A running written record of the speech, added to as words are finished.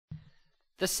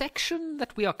The section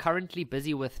that we are currently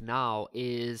busy with now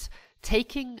is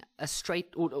taking a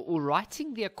straight, or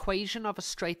writing the equation of a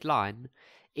straight line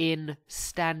in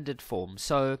standard form.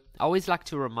 So I always like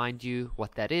to remind you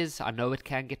what that is. I know it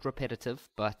can get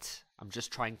repetitive, but I'm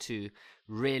just trying to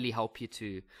really help you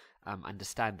to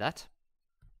understand that.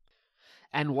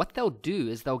 And what they'll do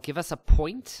is they'll give us a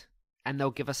point and they'll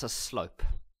give us a slope.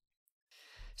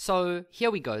 So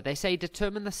here we go. They say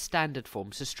determine the standard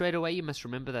form. So straight away you must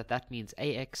remember that that means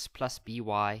ax plus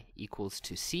by equals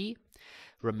to c.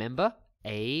 Remember,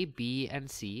 a, b, and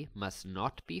c must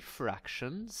not be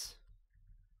fractions.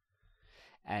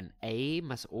 And a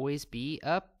must always be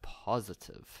a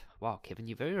positive. Wow, Kevin,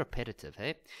 you're very repetitive,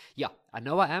 hey? Yeah, I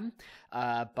know I am,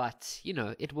 but, you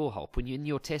know, it will help. When you're in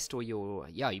your test or you're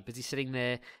busy sitting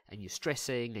there and you're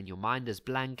stressing and your mind is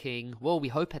blanking, well, we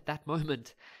hope at that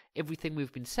moment everything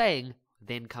we've been saying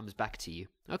then comes back to you.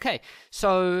 Okay,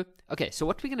 so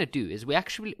what we're going to do is we're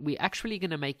actually going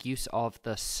to make use of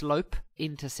the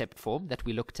slope-intercept form that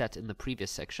we looked at in the previous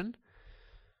section,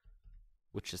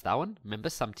 which is that one. Remember,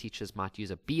 some teachers might use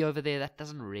a b over there. That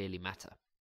doesn't really matter.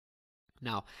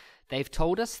 Now, they've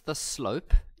told us the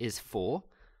slope is 4.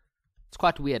 It's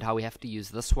quite weird how we have to use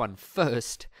this one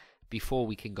first before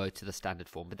we can go to the standard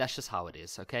form, but that's just how it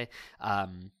is, okay?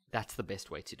 That's the best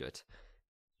way to do it.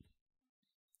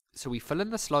 So we fill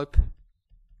in the slope.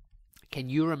 Can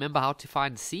you remember how to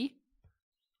find c?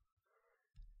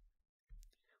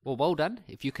 Well done.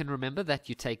 If you can remember that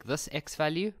you take this x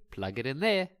value, plug it in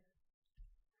there.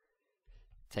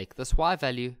 Take this y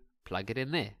value, plug it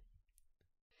in there.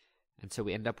 And so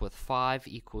we end up with 5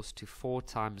 equals to 4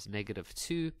 times negative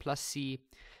 2 plus c.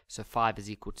 So 5 is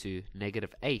equal to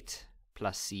negative 8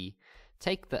 plus c.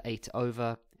 Take the 8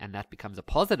 over, and that becomes a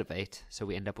positive 8, so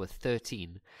we end up with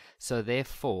 13. So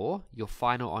therefore, your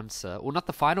final answer, or not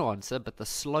the final answer, but the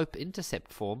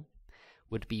slope-intercept form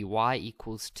would be y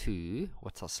equals to,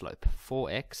 what's our slope?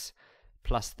 4x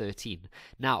plus 13.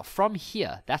 Now, from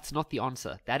here, that's not the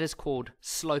answer. That is called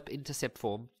slope-intercept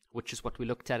form, which is what we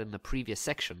looked at in the previous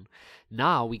section.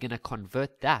 Now, we're going to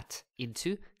convert that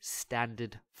into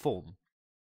standard form.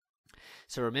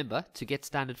 So remember, to get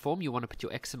standard form, you want to put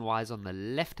your x and y's on the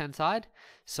left-hand side.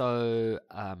 So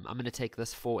I'm going to take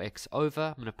this 4x over.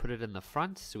 I'm going to put it in the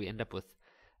front. So we end up with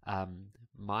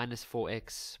minus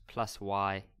 4x plus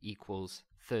y equals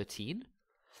 13.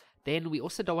 Then we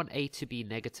also don't want a to be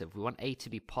negative. We want a to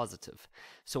be positive.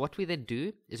 So what we then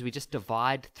do is we just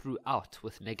divide throughout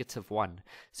with negative 1.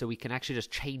 So we can actually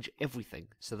just change everything.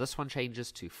 So this one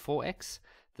changes to 4x.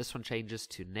 This one changes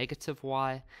to negative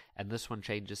y. And this one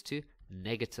changes to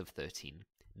negative 13.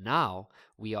 Now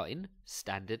we are in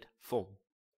standard form.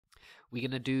 We're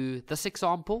going to do this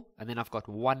example, and then I've got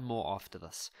one more after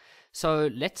this. So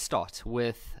let's start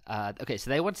with, okay, so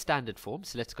they want standard form,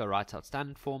 so let's go write out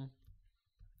standard form.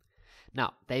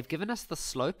 Now, they've given us the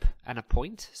slope and a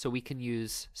point, so we can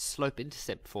use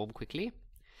slope-intercept form quickly,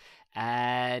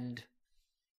 and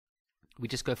we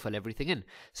just go fill everything in.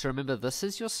 So remember, this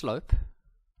is your slope,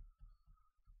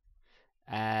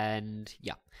 and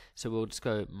yeah, so we'll just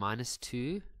go minus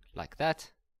 2 like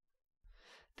that.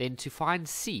 Then to find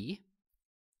c,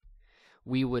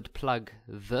 we would plug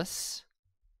this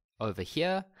over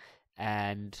here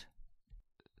and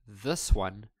this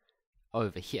one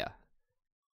over here.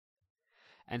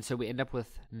 And so we end up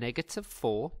with negative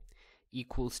 4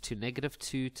 equals to negative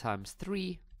 2 times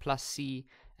 3 plus c.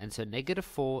 And so negative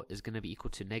 4 is going to be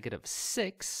equal to negative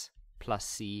 6 plus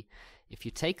c. If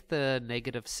you take the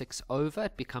negative 6 over,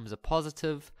 it becomes a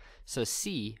positive. So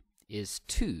c is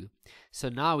 2. So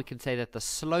now we can say that the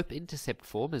slope-intercept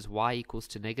form is y equals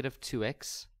to negative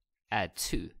 2x add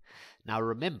 2. Now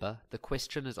remember, the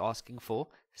question is asking for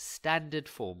standard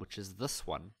form, which is this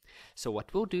one. So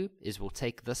what we'll do is we'll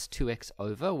take this 2x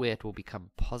over, where it will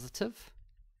become positive,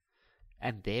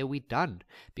 and there we're done,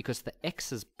 because the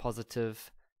x is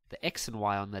positive, the x and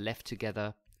y on the left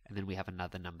together, and then we have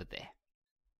another number there.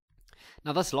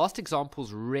 Now this last example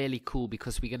is really cool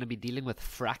because we're going to be dealing with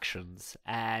fractions,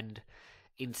 and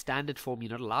in standard form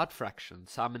you're not allowed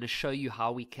fractions, so I'm going to show you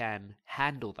how we can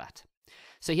handle that.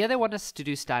 So here they want us to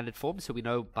do standard form, so we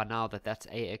know by now that that's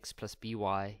ax plus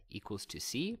by equals to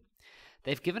c.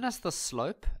 They've given us the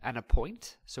slope and a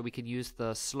point, so we can use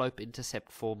the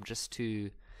slope-intercept form just to...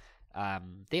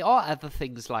 there are other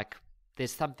things, like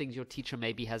there's some things your teacher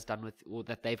maybe has done with, or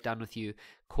that they've done with you,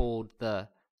 called the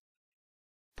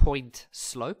point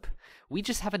slope. We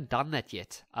just haven't done that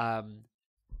yet.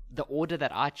 The order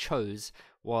that I chose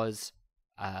was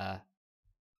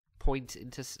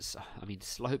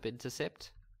slope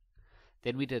intercept.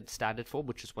 Then we did standard form,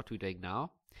 which is what we're doing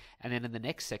now. And then in the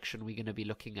next section, we're going to be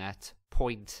looking at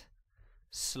point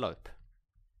slope.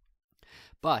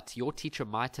 But your teacher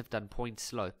might have done point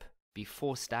slope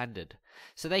before standard.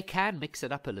 So they can mix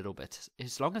it up a little bit.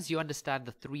 As long as you understand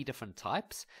the 3 different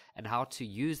types and how to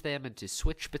use them and to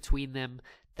switch between them,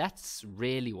 that's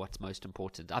really what's most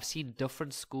important. I've seen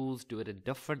different schools do it in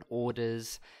different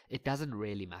orders. It doesn't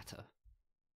really matter.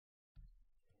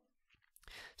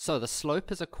 So the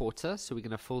slope is a quarter, so we're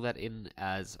going to fill that in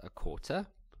as a quarter.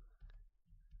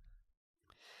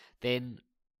 Then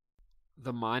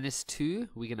the minus 2,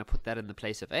 we're going to put that in the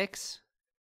place of x.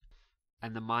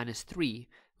 And the minus 3,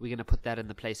 we're going to put that in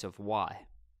the place of y.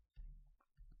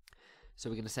 So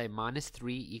we're going to say minus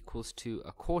 3 equals to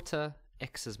a quarter,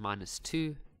 x is minus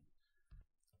 2.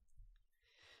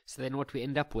 So then what we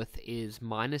end up with is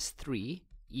minus 3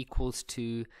 equals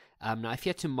to, now if you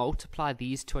had to multiply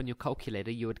these two on your calculator,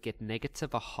 you would get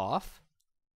negative a half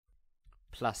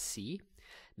plus c.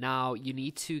 Now you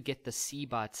need to get the c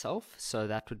by itself, so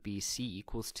that would be c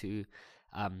equals to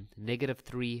negative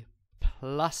 3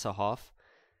 plus a half,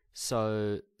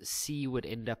 so c would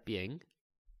end up being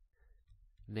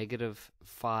negative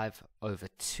 5 over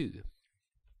 2.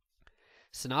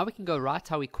 So now we can go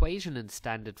write our equation in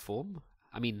standard form,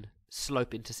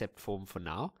 slope-intercept form for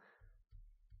now,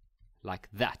 like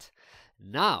that.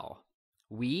 Now,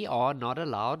 we are not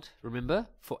allowed, remember,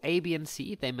 for a, b, and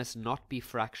c, they must not be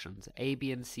fractions. A,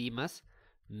 b, and c must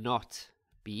not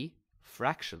be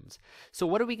fractions. So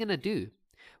what are we going to do?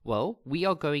 Well, we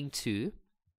are going to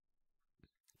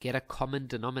get a common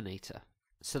denominator.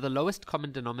 So the lowest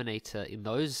common denominator in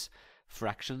those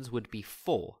fractions would be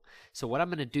 4. So what I'm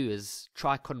going to do is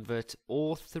try convert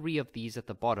all 3 of these at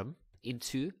the bottom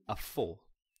into a 4.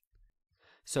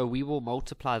 So we will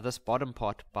multiply this bottom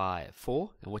part by 4,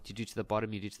 and what you do to the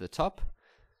bottom, you do to the top.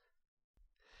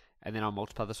 And then I'll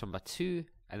multiply this one by 2,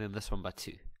 and then this one by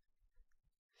 2.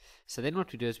 So then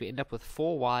what we do is we end up with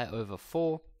 4y over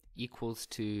 4 equals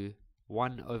to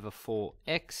 1 over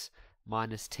 4x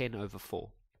minus 10 over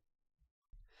 4.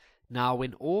 Now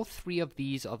when all 3 of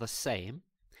these are the same,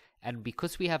 and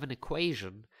because we have an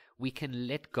equation, we can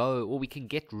let go, or we can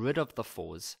get rid of the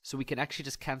 4's. So we can actually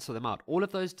just cancel them out. All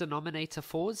of those denominator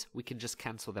 4's, we can just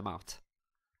cancel them out.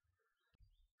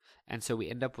 And so we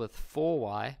end up with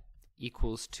 4y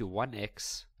equals to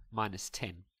 1x minus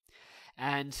 10.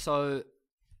 And so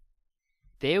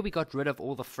there we got rid of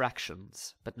all the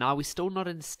fractions. But now we're still not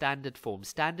in standard form.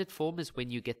 Standard form is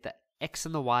when you get the x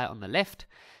and the y on the left.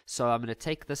 So I'm going to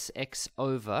take this x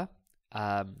over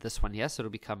this one here. So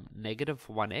it'll become negative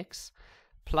 1x.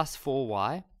 Plus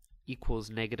 4y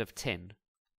equals negative 10.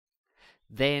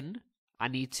 Then I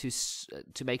need to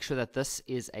make sure that this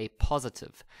is a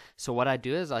positive. So what I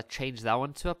do is I change that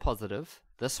one to a positive.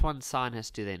 This one sign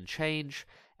has to then change,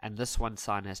 and this one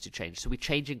sign has to change. So we're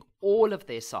changing all of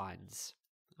their signs.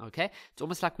 Okay? It's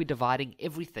almost like we're dividing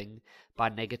everything by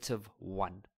negative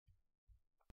 1.